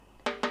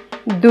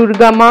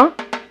দুর্গা মা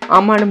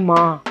আমার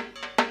মা।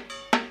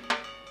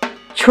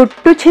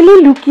 ছোট্ট ছেলে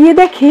লুকিয়ে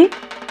দেখে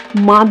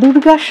মা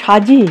দুর্গা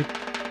সাজে,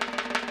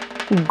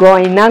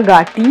 গয়না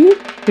গাটি,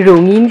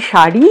 রঙিন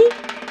শাড়ি,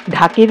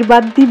 ঢাকের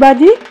বাদ্যি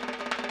বাজে।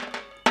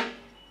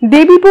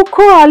 দেবীপক্ষ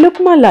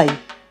আলোকমালায়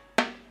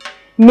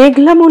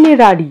মেঘলা মনের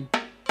আড়ি,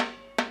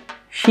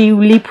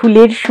 শিউলি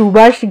ফুলের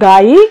সুবাস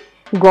গায়ে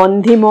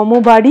গন্ধে মম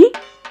বাড়ি।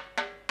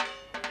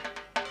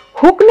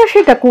 হোক না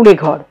সেটা কুঁড়ে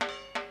ঘর,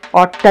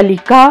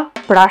 অট্টালিকা,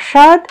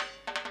 প্রাসাদ,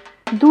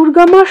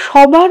 দুর্গা মা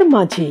সবার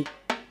মাঝে,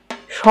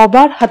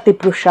 সবার হাতে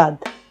প্রসাদ।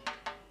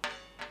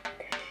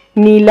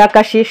 নীল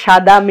আকাশে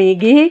সাদা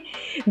মেঘে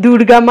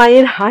দুর্গা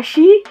মায়ের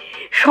হাসি,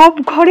 সব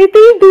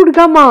ঘরেতেই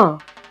দুর্গা মা,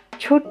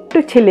 ছোট্ট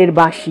ছেলের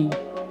বাঁশি।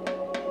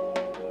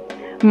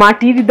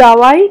 মাটির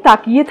দাওয়ায়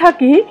তাকিয়ে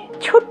থাকে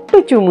ছোট্ট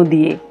চুমু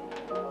দিয়ে,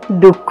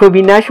 দুঃখ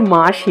বিনাশ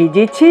মা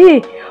সেজেছে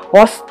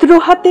অস্ত্র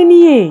হাতে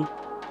নিয়ে।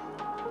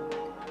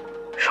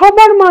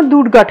 সবার মা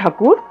দুর্গা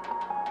ঠাকুর,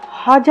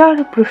 হাজার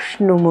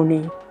প্রশ্ন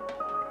মনে,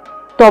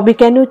 তবে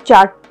কেন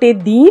 4টে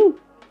দিন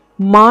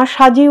মা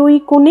সাজে ওই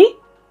কোণে?